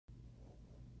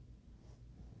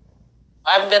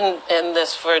I've been in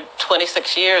this for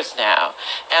 26 years now,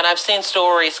 and I've seen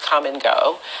stories come and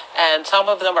go, and some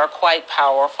of them are quite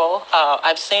powerful.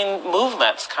 I've seen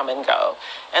movements come and go,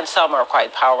 and some are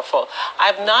quite powerful.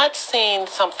 I've not seen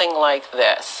something like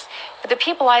this. The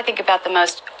people I think about the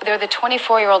most, they're the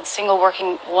 24-year-old single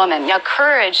working woman. Now,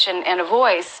 courage and a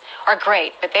voice are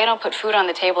great, but they don't put food on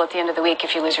the table at the end of the week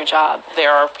if you lose your job.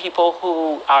 There are people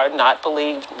who are not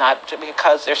believed, not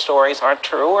because their stories aren't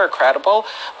true or credible,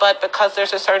 but because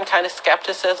there's a certain kind of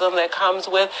skepticism that comes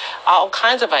with all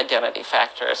kinds of identity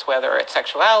factors, whether it's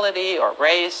sexuality or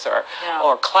race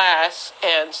or class.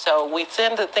 And so we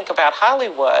tend to think about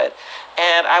Hollywood,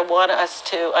 and I want us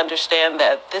to understand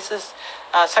that this is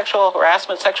sexual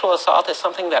harassment, sexual assault is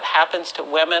something that happens to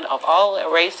women of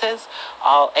all races,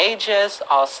 all ages,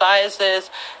 all sizes,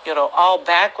 all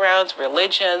backgrounds,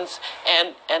 religions,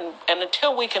 and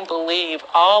until we can believe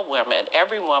all women,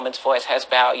 every woman's voice has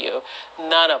value,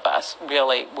 none of us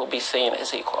really will be seen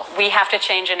as equal. We have to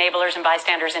change enablers and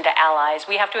bystanders into allies.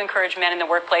 We have to encourage men in the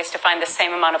workplace to find the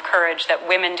same amount of courage that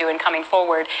women do in coming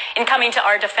forward, in coming to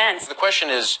our defense. The question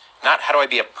is not how do I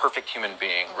be a perfect human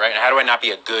being, right? And how do I not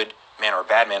be a good man or a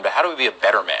bad man, but how do we be a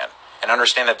better man and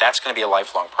understand that that's going to be a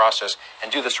lifelong process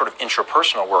and do this sort of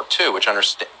intrapersonal work too, which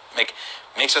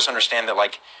makes us understand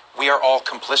that we are all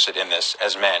complicit in this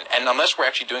as men. And unless we're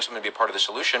actually doing something to be a part of the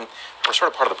solution, we're sort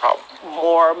of part of the problem.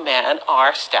 More men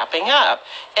are stepping up.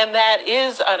 And that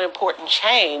is an important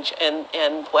change in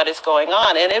what is going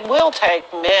on. And it will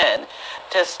take men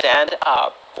to stand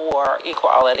up for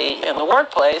equality in the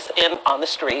workplace, on the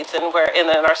streets, and in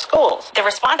our schools. The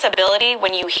responsibility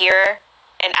when you hear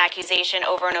an accusation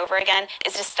over and over again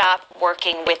is to stop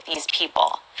working with these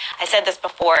people. I said this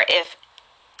before, if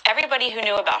everybody who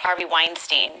knew about Harvey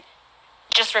Weinstein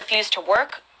just refused to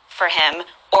work for him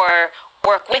or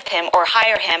work with him or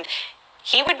hire him,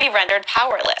 he would be rendered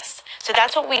powerless. So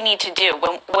that's what we need to do.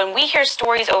 When we hear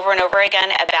stories over and over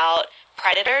again about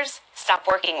predators, stop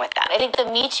working with them. I think the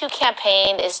Me Too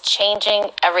campaign is changing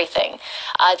everything.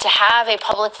 To have a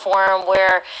public forum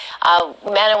where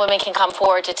men and women can come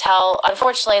forward to tell,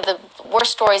 unfortunately, the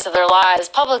worst stories of their lives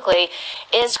publicly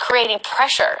is creating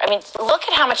pressure. I mean, look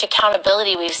at how much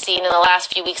accountability we've seen in the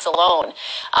last few weeks alone.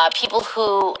 People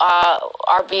who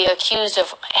are being accused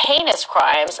of heinous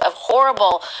crimes, of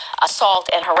horrible assault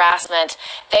and harassment,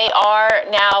 they are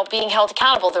now being held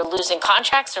accountable. They're losing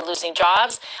contracts, they're losing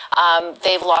jobs,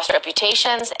 they've lost reputations.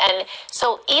 And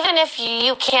so even if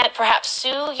you can't perhaps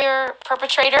sue your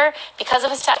perpetrator because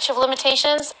of a statute of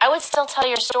limitations, I would still tell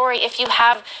your story if you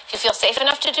feel safe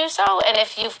enough to do so and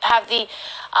if you have the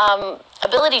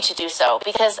ability to do so,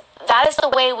 because that is the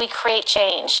way we create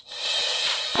change.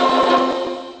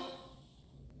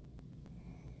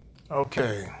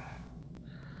 Okay.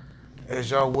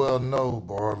 As y'all well know,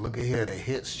 boy, look at here, the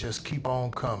hits just keep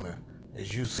on coming.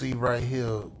 As you see right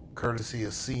here, courtesy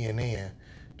of CNN,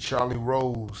 Charlie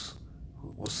Rose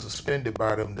was suspended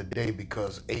by them today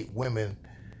because 8 women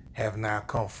have now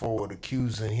come forward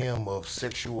accusing him of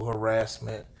sexual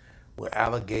harassment with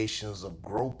allegations of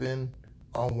groping,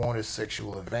 unwanted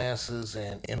sexual advances,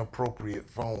 and inappropriate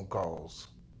phone calls.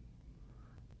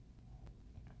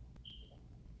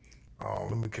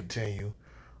 Let me continue.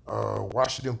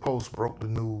 Washington Post broke the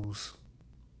news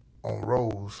on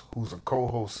Rose, who's a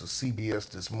co-host of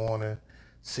CBS This Morning,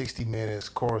 60 Minutes,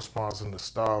 corresponds in the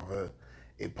star of an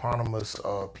eponymous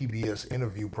PBS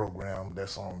interview program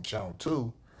that's on Channel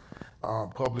 2,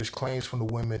 published claims from the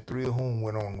women, 3 of whom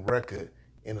went on record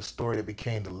in a story that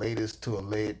became the latest to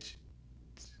allege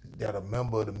that a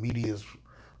member of the media's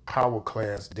power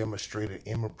class demonstrated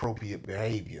inappropriate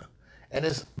behavior. And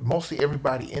it's mostly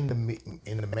everybody in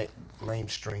the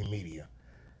mainstream media.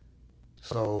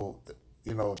 So,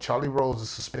 Charlie Rose is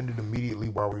suspended immediately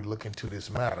while we look into this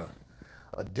matter.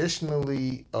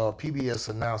 Additionally, PBS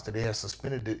announced that they had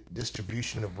suspended the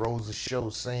distribution of Rose's show,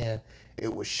 saying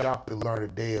it was shocked to learn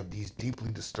today of these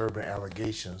deeply disturbing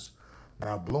allegations.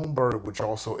 Now, Bloomberg, which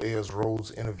also airs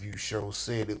Rose's interview show,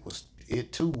 said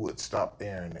it too would stop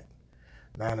airing it.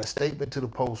 Now, in a statement to the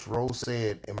Post, Rose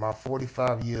said, "In my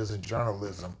 45 years in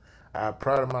journalism, I have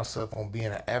prided myself on being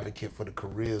an advocate for the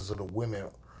careers of the women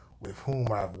with whom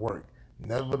I've worked.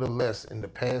 Nevertheless, in the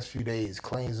past few days,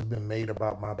 claims have been made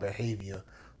about my behavior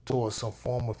towards some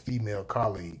former female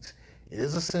colleagues. It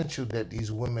is essential that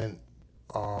these women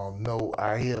know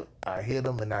I hear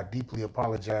them, and I deeply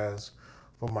apologize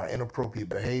for my inappropriate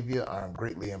behavior. I am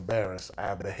greatly embarrassed. I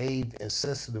have behaved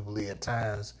insensitively at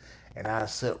times, and I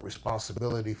accept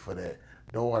responsibility for that.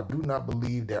 Though I do not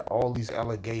believe that all these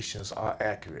allegations are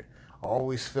accurate. I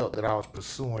always felt that I was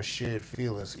pursuing shared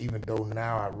feelings, even though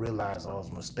now I realize I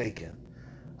was mistaken.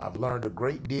 I've learned a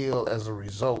great deal as a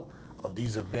result of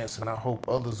these events, and I hope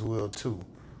others will too.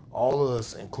 All of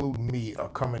us, including me, are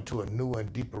coming to a new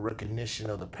and deeper recognition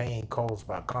of the pain caused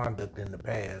by conduct in the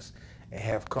past and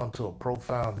have come to a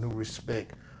profound new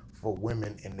respect for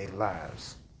women in their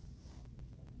lives.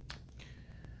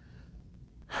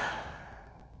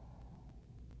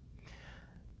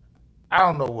 I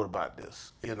don't know what about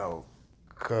this,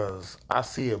 because I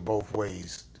see it both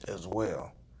ways as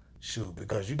well. Shoot,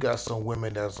 because you got some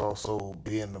women that's also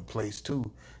be in the place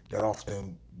too that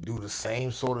often do the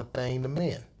same sort of thing to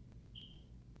men.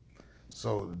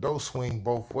 So those swing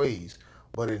both ways.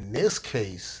 But in this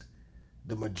case,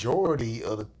 the majority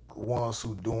of the ones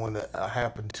who doing it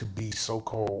happen to be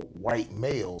so-called white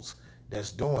males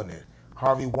that's doing it.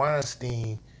 Harvey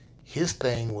Weinstein, his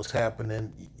thing was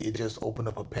happening. It just opened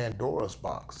up a Pandora's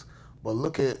box. But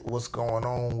look at what's going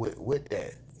on with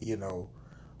that.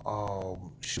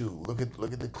 Shoot, look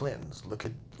at the Clintons. Look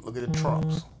at the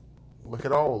Trumps. Look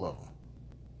at all of them.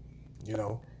 You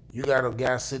know, you got a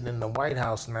guy sitting in the White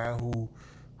House now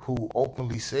who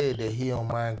openly said that he don't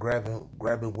mind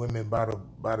grabbing women by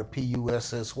the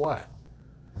PUSSY.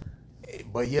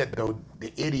 But yet though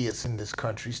the idiots in this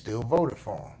country still voted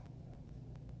for him.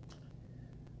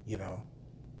 You know.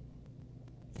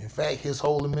 In fact, his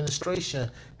whole administration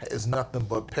is nothing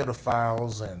but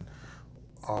pedophiles and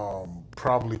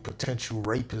probably potential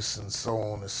rapists and so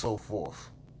on and so forth.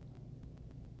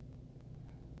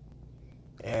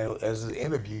 And as an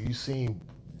interview, you seen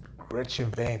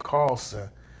Gretchen Van Carlson.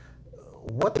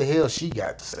 What the hell she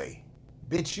got to say?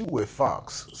 Bitch, you with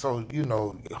Fox. So,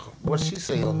 what she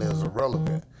say on there is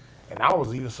irrelevant. And I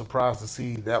was even surprised to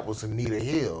see that was Anita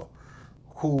Hill,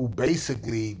 who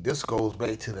basically, this goes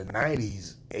back to the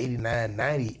 90s, 89,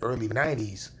 90, early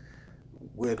 90s,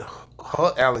 with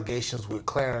her allegations with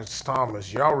Clarence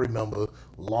Thomas. Y'all remember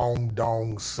Long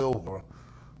Dong Silver,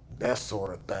 that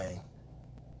sort of thing.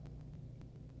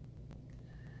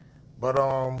 But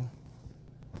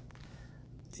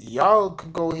y'all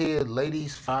can go ahead,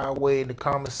 ladies, fire away in the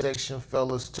comment section,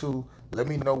 fellas too. Let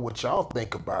me know what y'all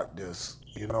think about this.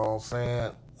 You know what I'm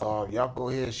saying? Y'all go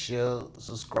ahead, share,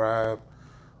 subscribe.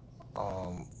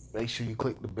 Make sure you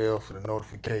click the bell for the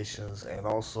notifications, and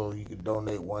also you can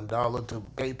donate $1 to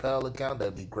PayPal account.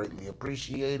 That'd be greatly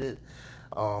appreciated.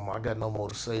 I got no more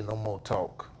to say, no more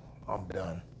talk. I'm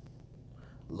done.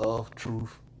 Love,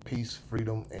 truth, peace,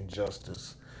 freedom, and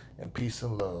justice, and peace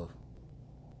and love.